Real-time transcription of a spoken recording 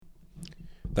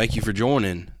Thank you for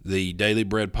joining the Daily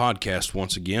Bread podcast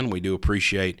once again. We do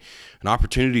appreciate an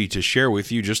opportunity to share with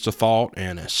you just a thought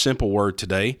and a simple word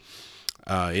today.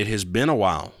 It has been a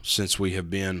while since we have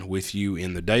been with you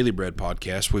in the Daily Bread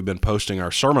podcast. We've been posting our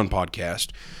sermon podcast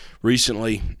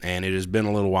recently, and it has been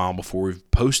a little while before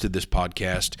we've posted this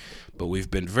podcast, but we've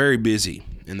been very busy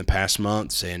in the past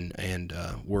months, and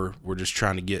we're just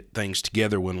trying to get things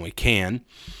together when we can,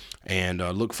 and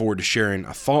look forward to sharing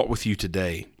a thought with you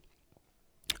today.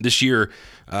 This year,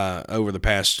 over the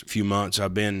past few months,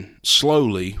 I've been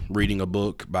slowly reading a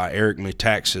book by Eric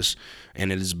Metaxas,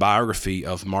 and it is a biography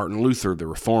of Martin Luther, the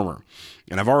Reformer.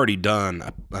 And I've already done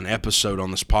an episode on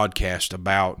this podcast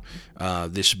about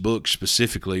this book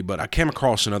specifically, but I came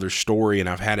across another story, and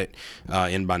I've had it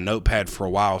in my notepad for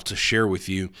a while to share with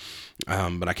you.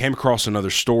 But I came across another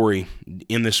story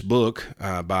in this book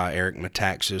by Eric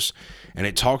Metaxas, and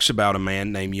it talks about a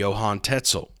man named Johann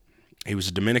Tetzel. He was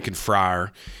a Dominican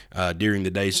friar during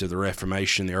the days of the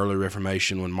Reformation, the early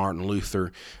Reformation, when Martin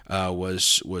Luther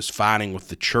was fighting with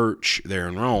the church there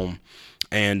in Rome.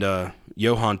 And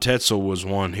Johann Tetzel was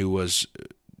one who was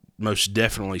most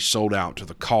definitely sold out to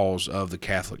the cause of the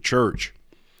Catholic Church.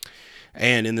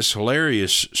 And in this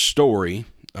hilarious story,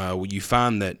 you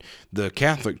find that the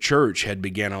Catholic Church had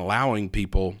began allowing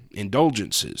people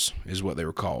indulgences, is what they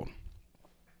were called.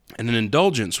 And an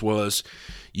indulgence was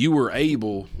you were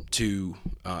able to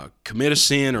commit a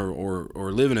sin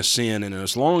or live in a sin, and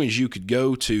as long as you could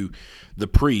go to the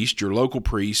priest, your local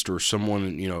priest, or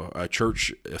someone, a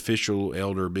church official,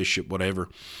 elder, bishop, whatever,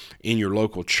 in your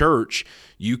local church,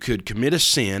 you could commit a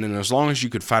sin, and as long as you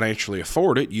could financially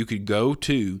afford it, you could go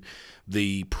to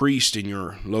the priest in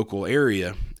your local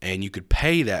area, and you could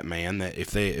pay that man that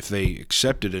if they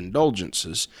accepted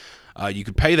indulgences, you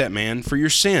could pay that man for your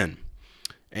sin.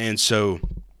 And so,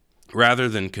 rather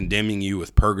than condemning you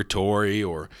with purgatory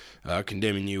or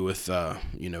condemning you with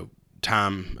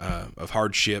time of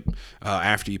hardship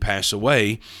after you pass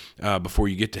away, before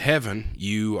you get to heaven,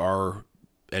 you're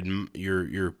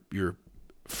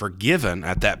forgiven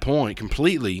at that point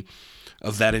completely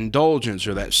of that indulgence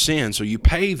or that sin. So you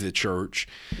pay the church,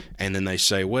 and then they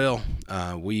say, "Well,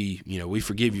 we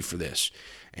forgive you for this."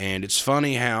 And it's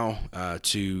funny how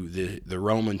to the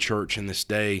Roman church in this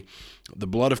day, the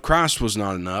blood of Christ was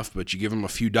not enough, but you give them a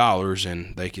few dollars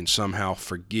and they can somehow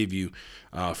forgive you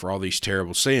for all these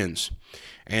terrible sins.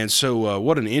 And so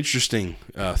what an interesting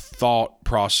thought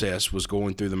process was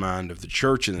going through the mind of the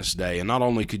church in this day. And not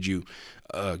only could you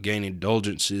gain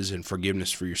indulgences and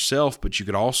forgiveness for yourself, but you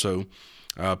could also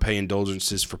pay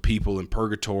indulgences for people in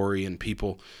purgatory and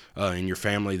people in your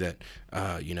family that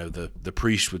the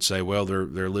priest would say, well,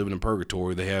 they're living in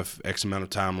purgatory, they have X amount of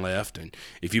time left, and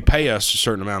if you pay us a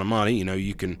certain amount of money,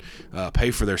 you can pay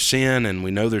for their sin, and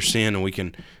we know their sin, and we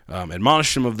can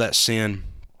admonish them of that sin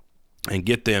and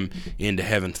get them into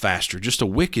heaven faster. Just a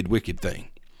wicked thing.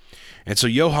 And so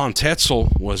Johann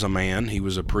Tetzel was a man, he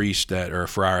was a priest or a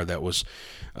friar that was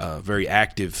very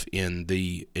active in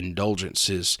the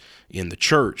indulgences in the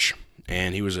church,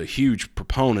 and he was a huge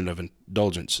proponent of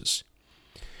indulgences.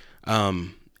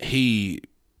 The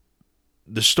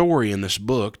story in this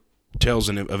book tells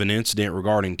of an incident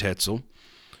regarding Tetzel,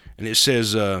 and it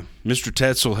says Mr.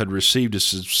 Tetzel had received a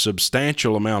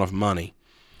substantial amount of money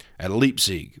at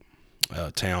Leipzig,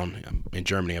 town in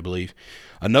Germany, I believe.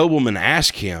 A nobleman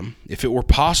asked him if it were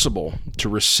possible to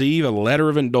receive a letter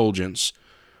of indulgence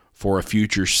for a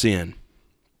future sin,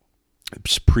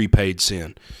 prepaid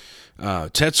sin.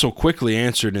 Tetzel quickly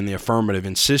answered in the affirmative,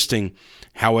 insisting,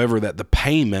 however, that the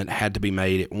payment had to be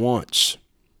made at once.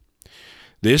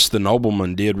 This the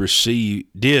nobleman did,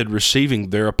 receiving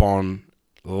thereupon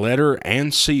letter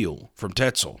and seal from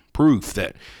Tetzel, proof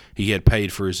that he had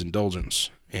paid for his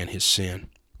indulgence and his sin.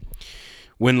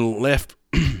 When he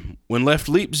left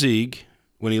Leipzig,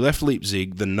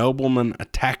 the nobleman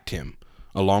attacked him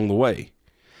along the way,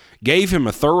 gave him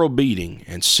a thorough beating,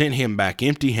 and sent him back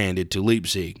empty-handed to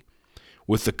Leipzig,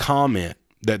 with the comment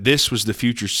that this was the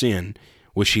future sin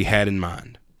which he had in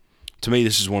mind. To me,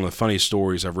 this is one of the funniest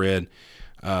stories I've read,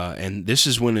 and this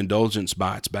is when indulgence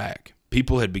bites back.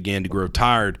 People had begun to grow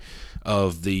tired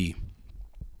of the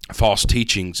false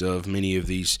teachings of many of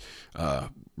these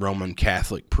Roman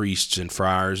Catholic priests and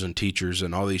friars and teachers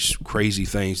and all these crazy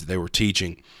things that they were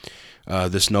teaching,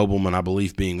 this nobleman, I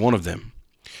believe, being one of them.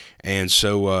 And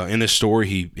so in this story,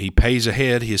 he pays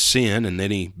ahead his sin, and then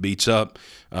he beats up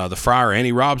the friar, and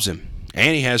he robs him.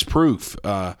 And he has proof,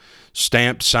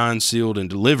 stamped, signed, sealed, and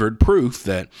delivered proof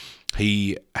that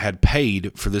he had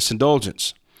paid for this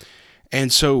indulgence.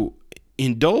 And so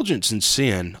indulgence in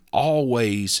sin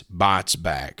always bites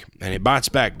back, and it bites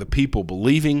back the people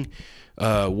believing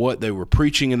what they were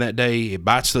preaching in that day. It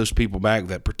bites those people back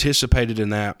that participated in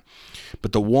that.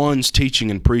 But the ones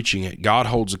teaching and preaching it, God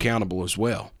holds accountable as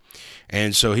well.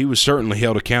 And so he was certainly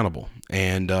held accountable.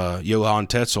 And Johann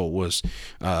Tetzel was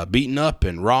beaten up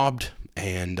and robbed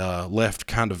and left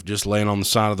kind of just laying on the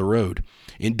side of the road.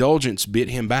 Indulgence bit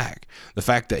him back. The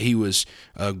fact that he was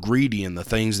greedy in the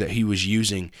things that he was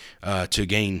using to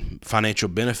gain financial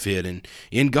benefit, and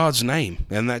in God's name.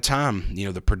 And that time,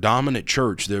 the predominant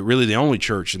church, really the only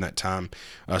church in that time,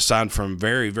 aside from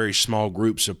very, very small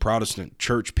groups of Protestant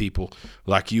church people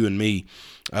like you and me,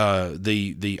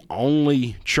 the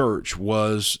only church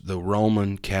was the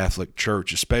Roman Catholic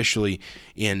Church, especially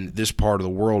in this part of the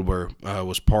world where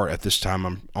was part at this time,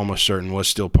 I'm almost certain, was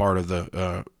still part of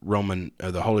the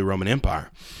the Holy Roman Empire.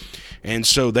 And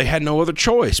so they had no other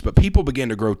choice, but people began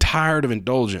to grow tired of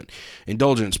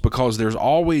indulgence because there's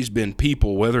always been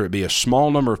people, whether it be a small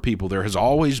number of people, there has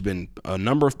always been a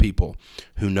number of people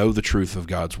who know the truth of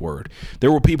God's word.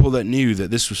 There were people that knew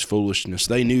that this was foolishness.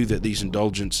 They knew that these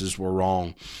indulgences were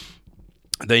wrong.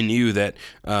 They knew that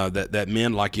that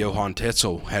men like Johann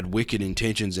Tetzel had wicked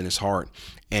intentions in his heart,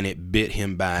 and it bit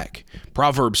him back.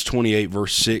 Proverbs 28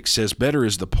 verse 6 says, "Better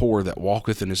is the poor that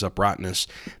walketh in his uprightness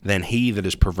than he that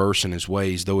is perverse in his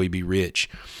ways, though he be rich."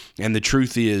 And the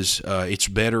truth is, it's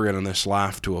better in this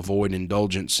life to avoid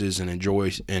indulgences and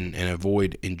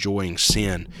avoid enjoying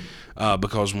sin.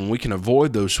 Because when we can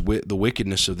avoid the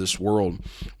wickedness of this world,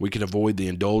 we can avoid the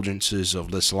indulgences of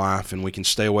this life, and we can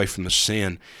stay away from the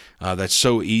sin that's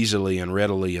so easily and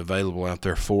readily available out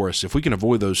there for us. If we can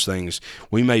avoid those things,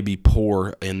 we may be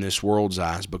poor in this world's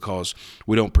eyes because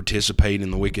we don't participate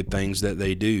in the wicked things that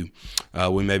they do.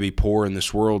 We may be poor in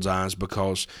this world's eyes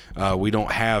because we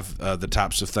don't have the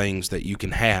types of things that you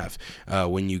can have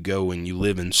when you go and you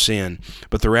live in sin.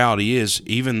 But the reality is,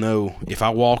 even though if I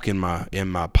walk in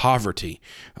my poverty,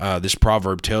 this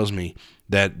proverb tells me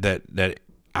that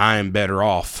I am better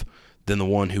off than the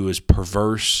one who is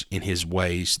perverse in his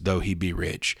ways, though he be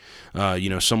rich.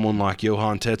 Someone like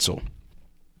Johann Tetzel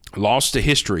lost to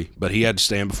history, but he had to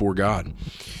stand before God.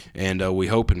 And we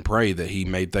hope and pray that he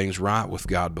made things right with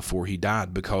God before he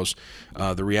died, because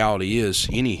the reality is,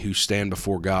 any who stand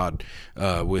before God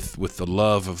with the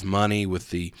love of money, with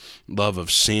the love of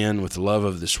sin, with the love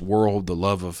of this world, the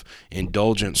love of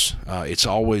indulgence, it's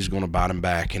always going to bite him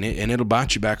back. And it'll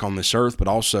bite you back on this earth, but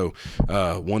also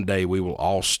one day we will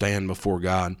all stand before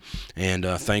God. And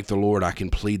thank the Lord I can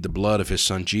plead the blood of his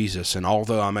son Jesus. And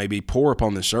although I may be poor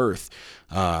upon this earth,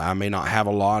 I may not have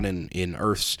a lot in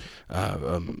earth's,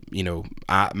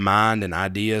 mind and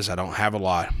ideas. I don't have a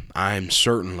lot. I am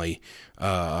certainly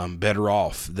better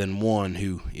off than one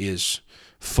who is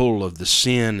full of the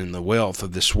sin and the wealth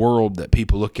of this world that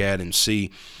people look at and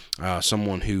see.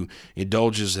 Someone who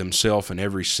indulges himself in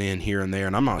every sin here and there.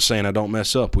 And I'm not saying I don't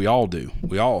mess up. We all do.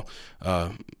 We all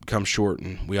come short,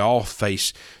 and we all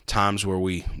face times where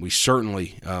we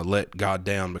certainly let God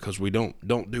down because we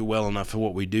don't do well enough at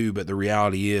what we do. But the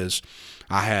reality is,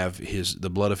 I have the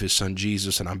blood of his son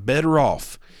Jesus, and I'm better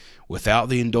off without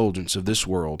the indulgence of this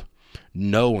world,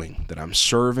 knowing that I'm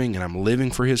serving and I'm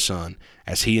living for his son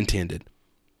as he intended.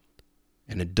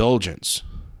 And indulgence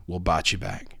will bite you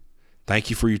back. Thank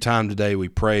you for your time today. We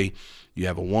pray you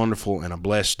have a wonderful and a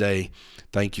blessed day.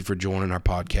 Thank you for joining our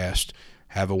podcast.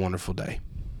 Have a wonderful day.